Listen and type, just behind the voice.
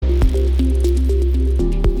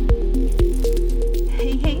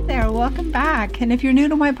back. And if you're new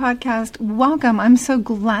to my podcast, welcome. I'm so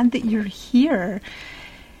glad that you're here.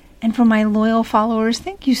 And for my loyal followers,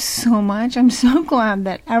 thank you so much. I'm so glad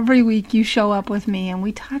that every week you show up with me and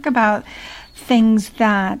we talk about things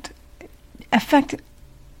that affect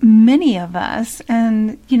many of us.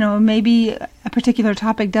 And, maybe a particular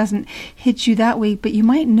topic doesn't hit you that week, but you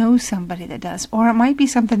might know somebody that does. Or it might be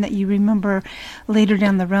something that you remember later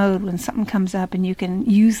down the road when something comes up and you can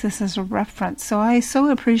use this as a reference. So I so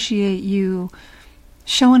appreciate you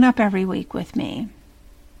showing up every week with me.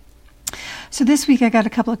 So this week I got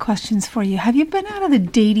a couple of questions for you. Have you been out of the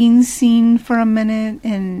dating scene for a minute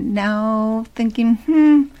and now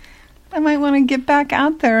thinking, I might want to get back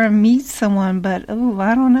out there and meet someone, but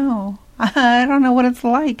I don't know. I don't know what it's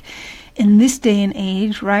like in this day and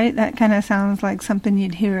age, right? That kind of sounds like something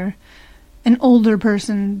you'd hear an older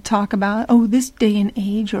person talk about. Oh, this day and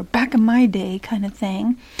age, or back in my day kind of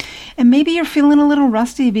thing. And maybe you're feeling a little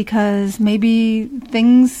rusty because maybe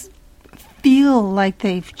things feel like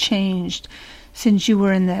they've changed since you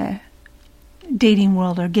were in the dating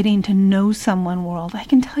world or getting to know someone world. I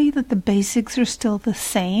can tell you that the basics are still the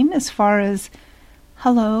same as far as,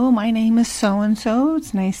 hello, my name is so-and-so.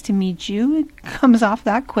 It's nice to meet you. It comes off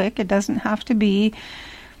that quick. It doesn't have to be,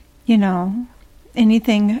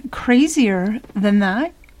 anything crazier than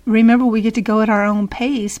that. Remember, we get to go at our own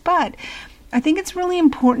pace, but I think it's really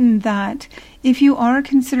important that if you are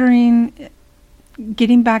considering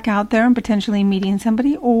getting back out there and potentially meeting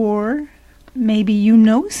somebody, or maybe you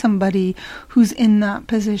know somebody who's in that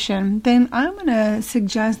position, then I'm going to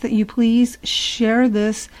suggest that you please share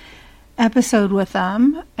this episode with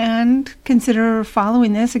them and consider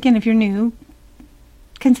following this. Again, if you're new,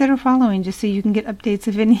 consider following just so you can get updates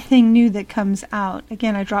of anything new that comes out.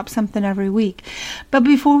 Again, I drop something every week. But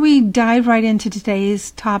before we dive right into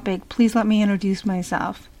today's topic, please let me introduce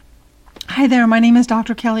myself. Hi there, my name is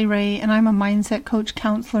Dr. Kelly Ray, and I'm a mindset coach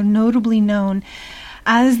counselor, notably known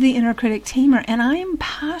as the Inner Critic Tamer, and I am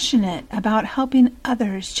passionate about helping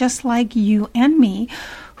others just like you and me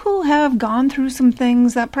who have gone through some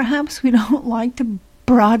things that perhaps we don't like to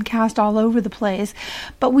broadcast all over the place,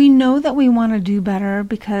 but we know that we want to do better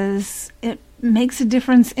because it makes a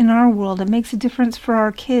difference in our world. It makes a difference for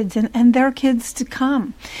our kids and their kids to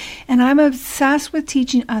come. And I'm obsessed with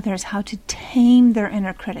teaching others how to tame their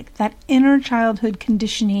inner critic, that inner childhood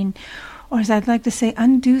conditioning, or as I'd like to say,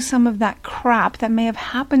 undo some of that crap that may have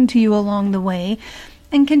happened to you along the way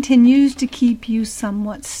and continues to keep you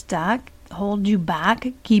somewhat stuck, hold you back,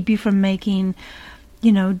 keep you from making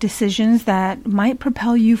decisions that might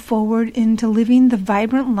propel you forward into living the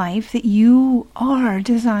vibrant life that you are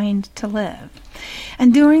designed to live.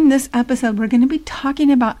 And during this episode, we're going to be talking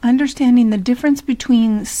about understanding the difference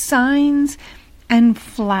between signs and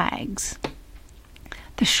flags.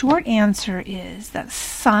 The short answer is that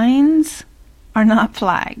signs are not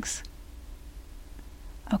flags.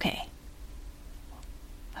 Okay.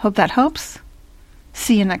 Hope that helps.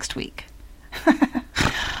 See you next week.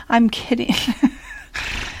 I'm kidding.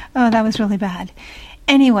 Oh, that was really bad.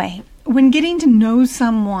 Anyway, when getting to know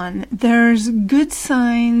someone, there's good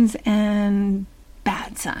signs and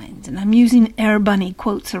bad signs. And I'm using air bunny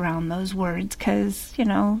quotes around those words because,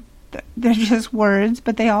 they're just words,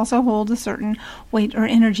 but they also hold a certain weight or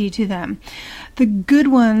energy to them. The good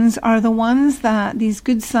ones are the ones these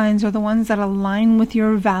good signs are the ones that align with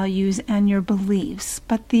your values and your beliefs.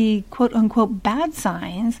 But the quote-unquote bad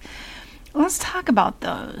signs, let's talk about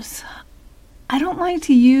those. I don't like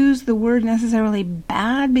to use the word necessarily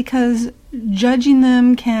bad because judging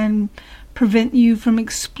them can prevent you from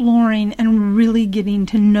exploring and really getting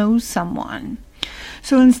to know someone.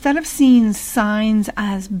 So instead of seeing signs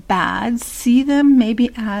as bad, see them maybe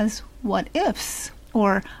as what ifs,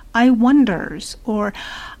 or I wonders, or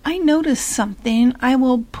I noticed something I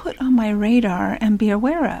will put on my radar and be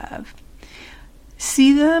aware of.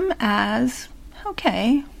 See them as,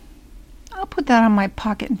 okay, I'll put that on my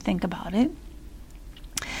pocket and think about it.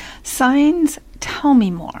 Signs tell me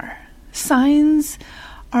more. Signs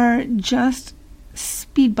are just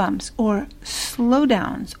speed bumps or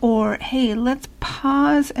slowdowns or, hey, let's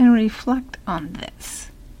pause and reflect on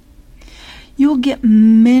this. You'll get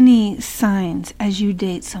many signs as you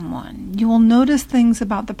date someone. You will notice things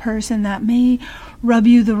about the person that may rub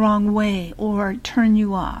you the wrong way or turn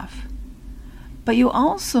you off. But you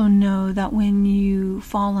also know that when you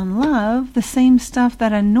fall in love, the same stuff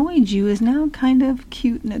that annoyed you is now kind of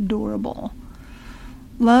cute and adorable.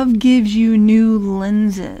 Love gives you new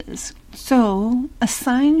lenses. So, a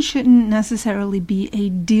sign shouldn't necessarily be a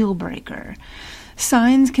deal breaker.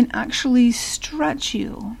 Signs can actually stretch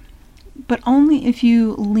you. but only if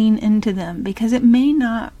you lean into them, because it may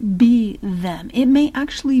not be them. It may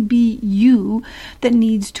actually be you that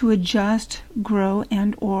needs to adjust, grow,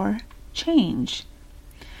 and or change.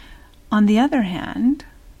 On the other hand,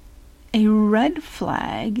 a red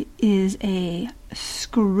flag is a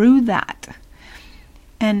screw that.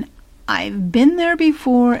 And I've been there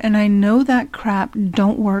before and I know that crap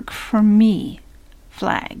don't work for me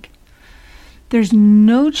flag. There's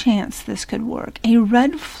no chance this could work. A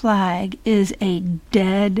red flag is a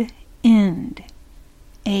dead end.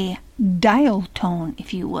 A dial tone,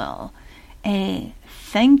 if you will. A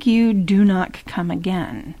thank you, do not come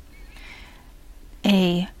again.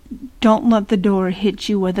 A don't let the door hit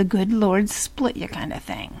you or the good Lord split you kind of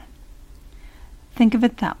thing. Think of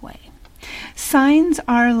it that way. Signs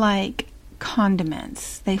are like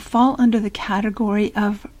condiments. They fall under the category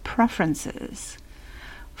of preferences.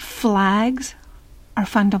 Flags are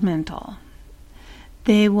fundamental.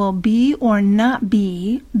 They will be or not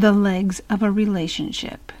be the legs of a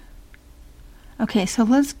relationship. Okay, so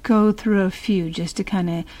let's go through a few just to kind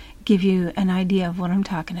of give you an idea of what I'm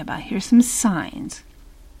talking about. Here's some signs.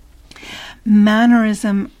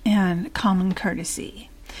 Mannerism and common courtesy.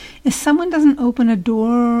 If someone doesn't open a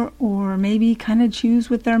door, or maybe kind of chews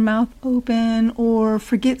with their mouth open, or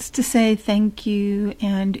forgets to say thank you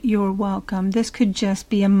and you're welcome, this could just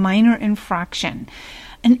be a minor infraction,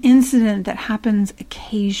 an incident that happens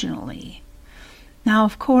occasionally. Now,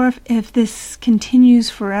 of course, if this continues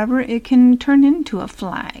forever, it can turn into a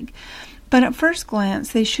flag. But at first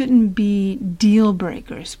glance, they shouldn't be deal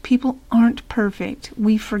breakers. People aren't perfect.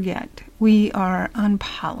 We forget. We are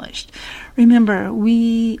unpolished. Remember,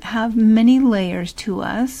 we have many layers to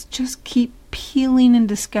us. Just keep peeling and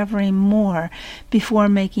discovering more before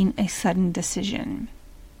making a sudden decision.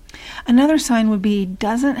 Another sign would be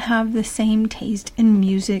doesn't have the same taste in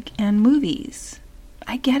music and movies.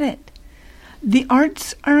 I get it. The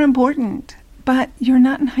arts are important, but you're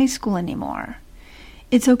not in high school anymore.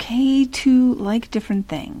 It's okay to like different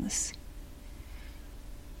things.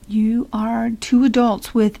 You are two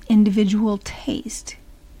adults with individual taste.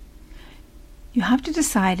 You have to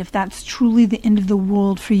decide if that's truly the end of the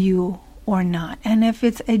world for you or not. And if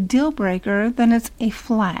it's a deal breaker, then it's a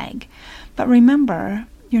flag. But remember,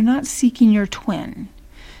 you're not seeking your twin.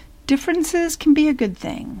 Differences can be a good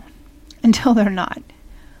thing until they're not.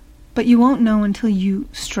 But you won't know until you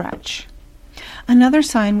stretch. Another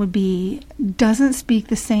sign would be doesn't speak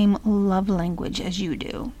the same love language as you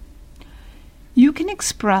do. You can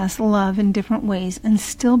express love in different ways and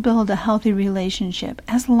still build a healthy relationship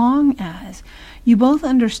as long as you both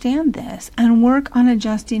understand this and work on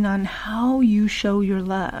adjusting on how you show your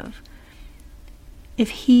love. If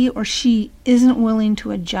he or she isn't willing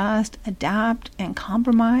to adjust, adapt, and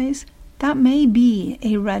compromise, that may be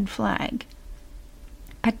a red flag.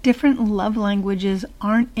 Different love languages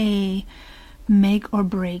aren't a make or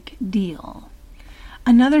break deal.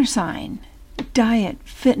 Another sign, diet,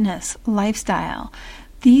 fitness, lifestyle.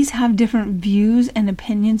 These have different views and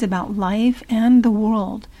opinions about life and the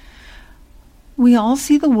world. We all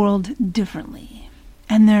see the world differently,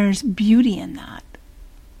 and there's beauty in that.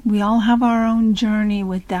 We all have our own journey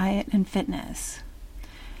with diet and fitness.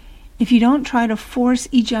 If you don't try to force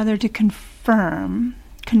each other to conform,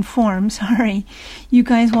 you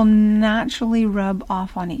guys will naturally rub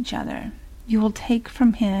off on each other. You will take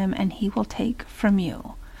from him and he will take from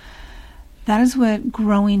you. That is what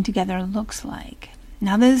growing together looks like.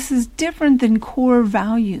 Now, this is different than core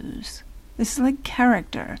values. This is like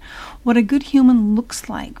character, what a good human looks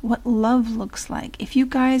like, what love looks like. If you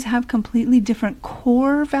guys have completely different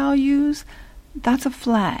core values, that's a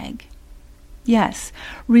flag. Yes,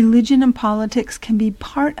 religion and politics can be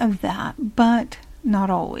part of that, but not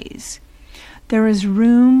always. There is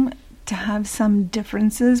room to have some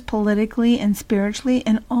differences politically and spiritually,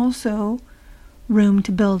 and also room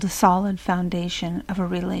to build a solid foundation of a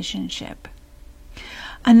relationship.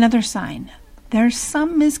 Another sign, there's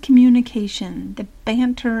some miscommunication. The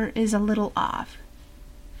banter is a little off.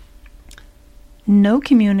 No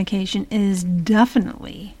communication is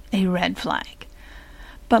definitely a red flag.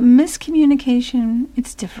 But miscommunication,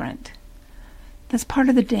 it's different. That's part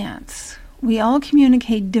of the dance. We all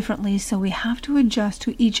communicate differently, so we have to adjust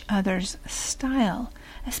to each other's style,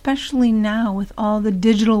 especially now with all the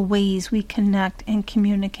digital ways we connect and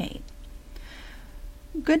communicate.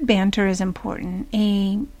 Good banter is important,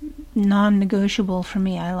 a non-negotiable for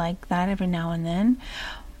me. I like that every now and then.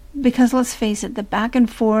 Because let's face it, the back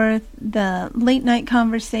and forth, the late night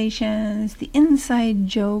conversations, the inside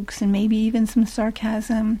jokes, and maybe even some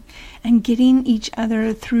sarcasm, and getting each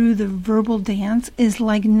other through the verbal dance is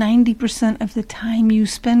like 90% of the time you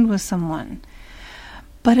spend with someone.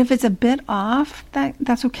 But if it's a bit off,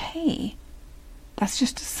 that's okay. That's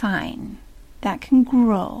just a sign. That can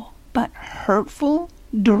grow. But hurtful,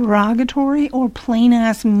 derogatory, or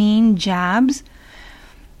plain-ass mean jabs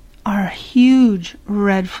are huge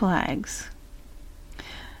red flags.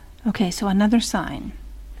 Okay, so another sign.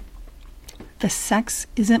 The sex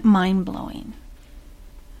isn't mind-blowing.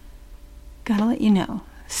 Gotta let you know,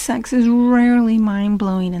 sex is rarely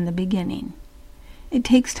mind-blowing in the beginning. It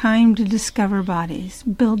takes time to discover bodies,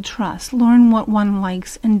 build trust, learn what one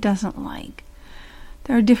likes and doesn't like.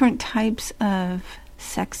 There are different types of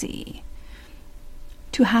sexy.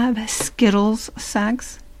 To have Skittles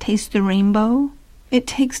sex, taste the rainbow, it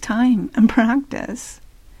takes time and practice.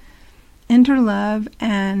 Enter love,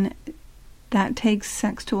 and that takes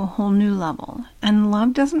sex to a whole new level. And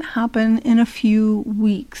love doesn't happen in a few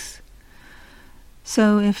weeks.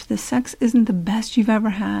 So if the sex isn't the best you've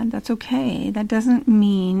ever had, that's okay. That doesn't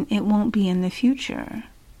mean it won't be in the future.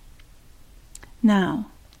 Now,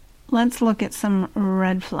 let's look at some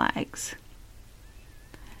red flags.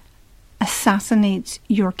 Assassinates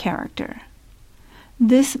your character.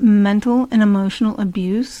 This mental and emotional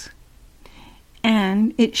abuse,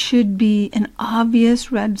 and it should be an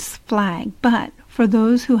obvious red flag, but for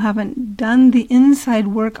those who haven't done the inside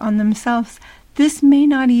work on themselves, this may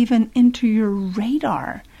not even enter your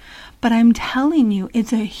radar. But I'm telling you,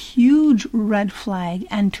 it's a huge red flag,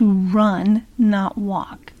 and to run, not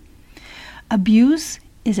walk. Abuse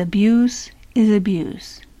is abuse is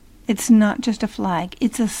abuse. It's not just a flag,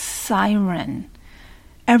 it's a siren.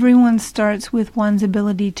 Everyone starts with one's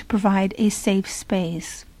ability to provide a safe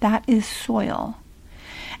space. That is soil.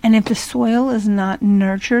 And if the soil is not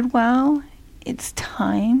nurtured well, it's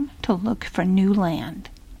time to look for new land.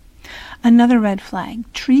 Another red flag,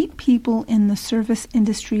 treat people in the service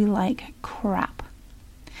industry like crap.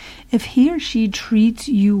 If he or she treats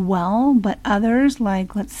you well, but others,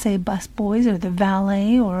 like let's say busboys or the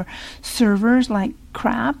valet or servers, like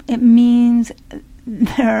crap, it means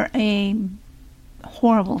they're a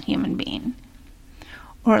horrible human being.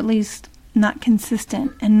 Or at least not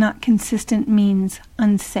consistent, and not consistent means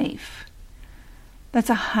unsafe. That's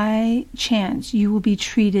a high chance you will be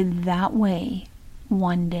treated that way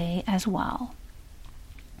one day as well.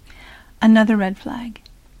 Another red flag,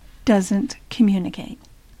 doesn't communicate.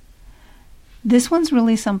 This one's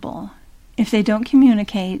really simple. If they don't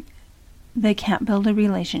communicate, they can't build a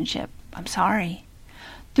relationship. I'm sorry.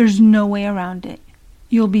 There's no way around it.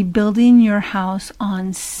 You'll be building your house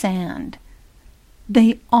on sand.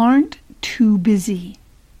 They aren't too busy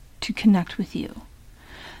to connect with you.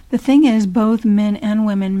 The thing is, both men and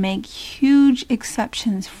women make huge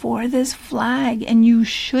exceptions for this flag, and you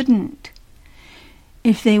shouldn't.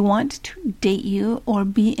 If they want to date you or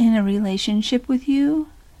be in a relationship with you,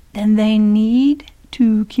 then they need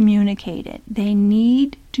to communicate it. They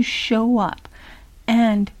need to show up,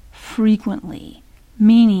 and frequently,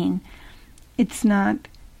 meaning it's not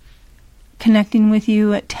connecting with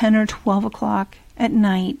you at 10 or 12 o'clock at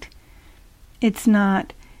night. It's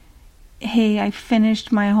not, hey, I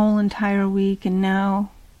finished my whole entire week and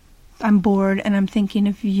now I'm bored and I'm thinking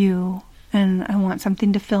of you and I want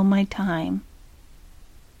something to fill my time.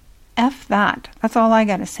 F that. That's all I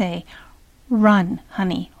gotta say. Run,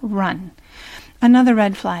 honey, run. Another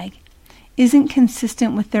red flag, isn't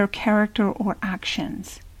consistent with their character or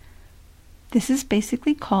actions. This is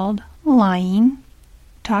basically called lying.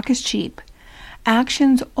 Talk is cheap.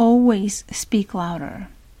 Actions always speak louder.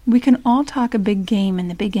 We can all talk a big game in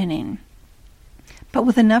the beginning, but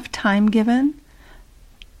with enough time given,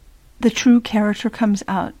 the true character comes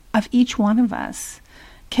out of each one of us.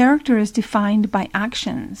 Character is defined by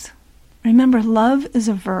actions. Remember, love is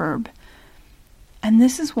a verb. And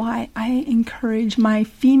this is why I encourage my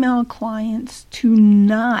female clients to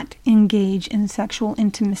not engage in sexual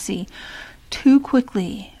intimacy too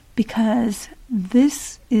quickly, because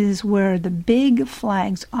this is where the big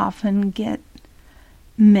flags often get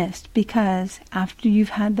missed, because after you've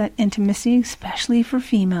had that intimacy, especially for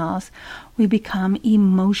females, we become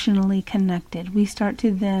emotionally connected. We start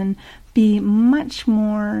to then be much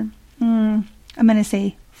more, I'm going to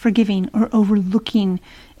say, forgiving or overlooking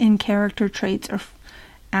in character traits or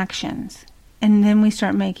actions. And then we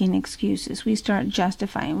start making excuses. We start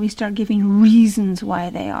justifying. We start giving reasons why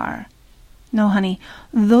they are. No, honey,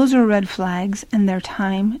 those are red flags, and they're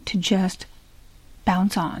time to just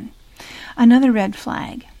bounce on. Another red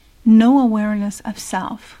flag, no awareness of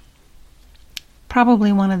self.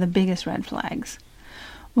 Probably one of the biggest red flags.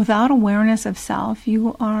 Without awareness of self,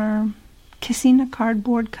 you are kissing a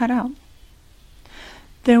cardboard cutout.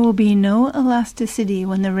 There will be no elasticity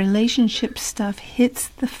when the relationship stuff hits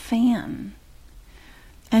the fan.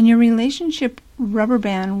 and your relationship rubber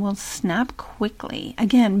band will snap quickly.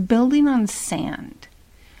 Again, building on sand.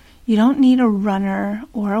 You don't need a runner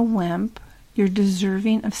or a wimp. You're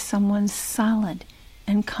deserving of someone solid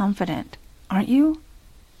and confident, aren't you?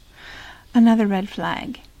 Another red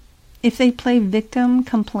flag. If they play victim,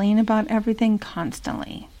 complain about everything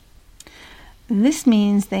constantly. This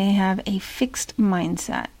means they have a fixed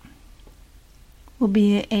mindset. Will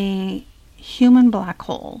be a human black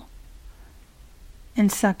hole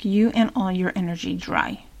and suck you and all your energy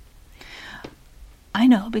dry. I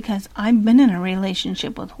know, because I've been in a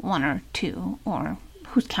relationship with one or two, or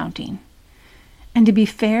who's counting. And to be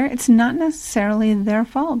fair, it's not necessarily their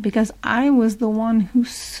fault, because I was the one who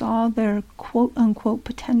saw their quote-unquote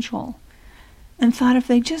potential and thought if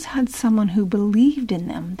they just had someone who believed in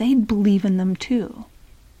them, they'd believe in them too.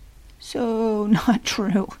 So, not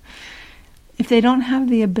true. If they don't have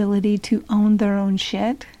the ability to own their own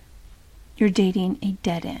shit, you're dating a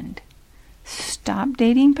dead end. Stop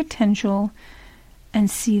dating potential and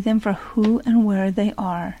see them for who and where they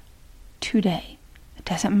are today. It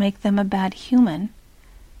doesn't make them a bad human.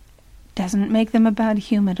 Doesn't make them a bad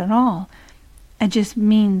human at all. It just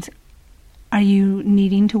means, are you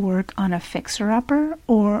needing to work on a fixer-upper,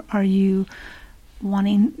 or are you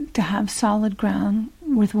wanting to have solid ground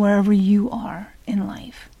with wherever you are in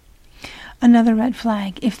life? Another red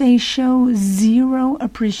flag, if they show zero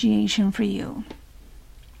appreciation for you.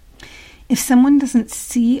 If someone doesn't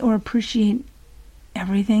see or appreciate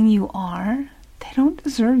everything you are, they don't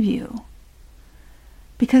deserve you.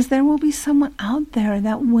 Because there will be someone out there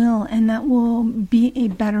that will, and that will be a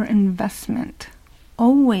better investment.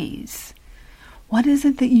 Always. What is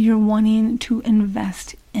it that you're wanting to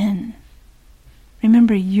invest in?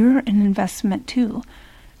 Remember, you're an investment too.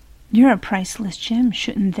 You're a priceless gem.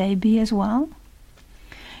 Shouldn't they be as well?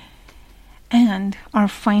 And our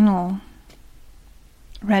final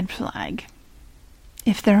red flag,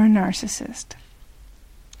 if they're a narcissist.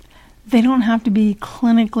 They don't have to be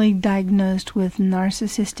clinically diagnosed with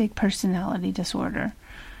narcissistic personality disorder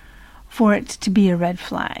for it to be a red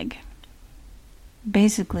flag.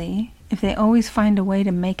 Basically, if they always find a way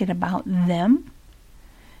to make it about them,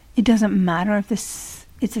 it doesn't matter if it's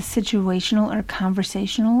a situational or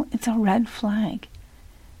conversational, it's a red flag.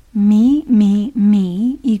 Me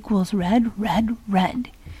equals red, red, red.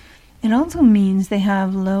 It also means they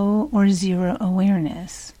have low or zero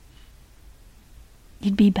awareness.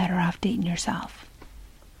 You'd be better off dating yourself.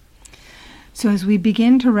 So as we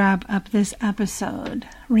begin to wrap up this episode,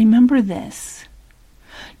 remember this.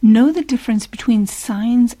 Know the difference between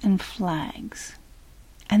signs and flags,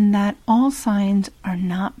 and that all signs are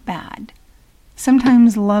not bad.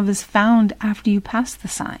 Sometimes love is found after you pass the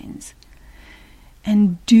signs.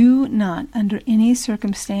 And do not, under any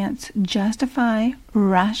circumstance, justify,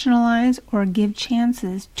 rationalize, or give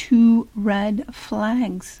chances to red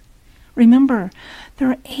flags. Remember, there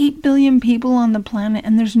are 8 billion people on the planet,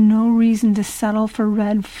 and there's no reason to settle for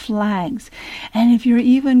red flags. And if you're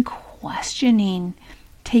even questioning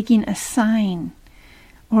taking a sign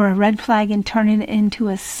or a red flag and turning it into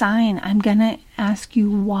a sign, I'm going to ask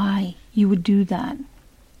you why you would do that.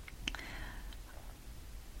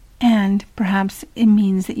 And perhaps it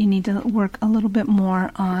means that you need to work a little bit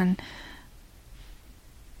more on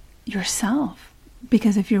yourself.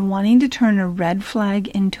 Because if you're wanting to turn a red flag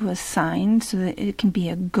into a sign so that it can be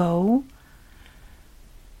a go,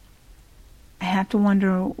 I have to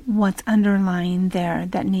wonder what's underlying there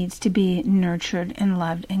that needs to be nurtured and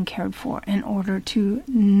loved and cared for in order to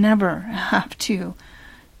never have to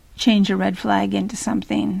change a red flag into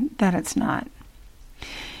something that it's not.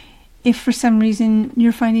 If for some reason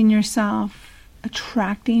you're finding yourself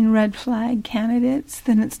attracting red flag candidates,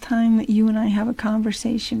 then it's time that you and I have a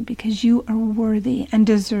conversation, because you are worthy and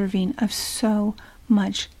deserving of so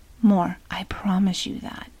much more. I promise you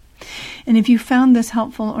that. And if you found this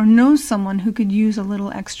helpful or know someone who could use a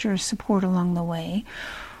little extra support along the way,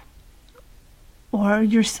 or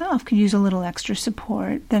yourself could use a little extra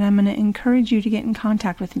support, then I'm going to encourage you to get in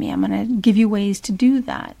contact with me. I'm going to give you ways to do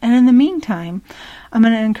that. And in the meantime, I'm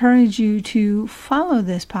going to encourage you to follow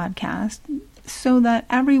this podcast so that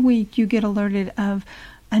every week you get alerted of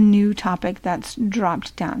a new topic that's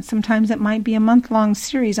dropped down. Sometimes it might be a month-long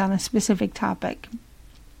series on a specific topic.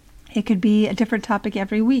 It could be a different topic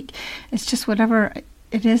every week. It's just whatever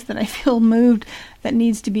it is that I feel moved that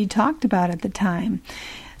needs to be talked about at the time.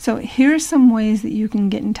 So here's some ways that you can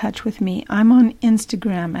get in touch with me. I'm on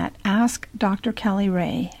Instagram at Ask Dr. Kelly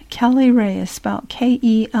Ray. Kelly Ray is spelled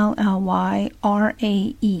Kellyrae.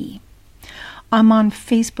 I'm on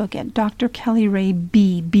Facebook at Dr. Kelly Ray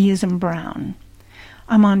B. B as in Brown.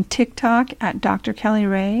 I'm on TikTok at Dr. Kelly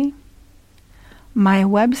Ray. My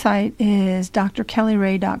website is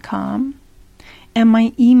drkellyrae.com, and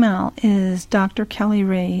my email is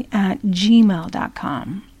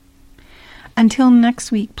drkellyrae@gmail.com. Until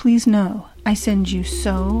next week, please know I send you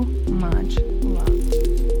so much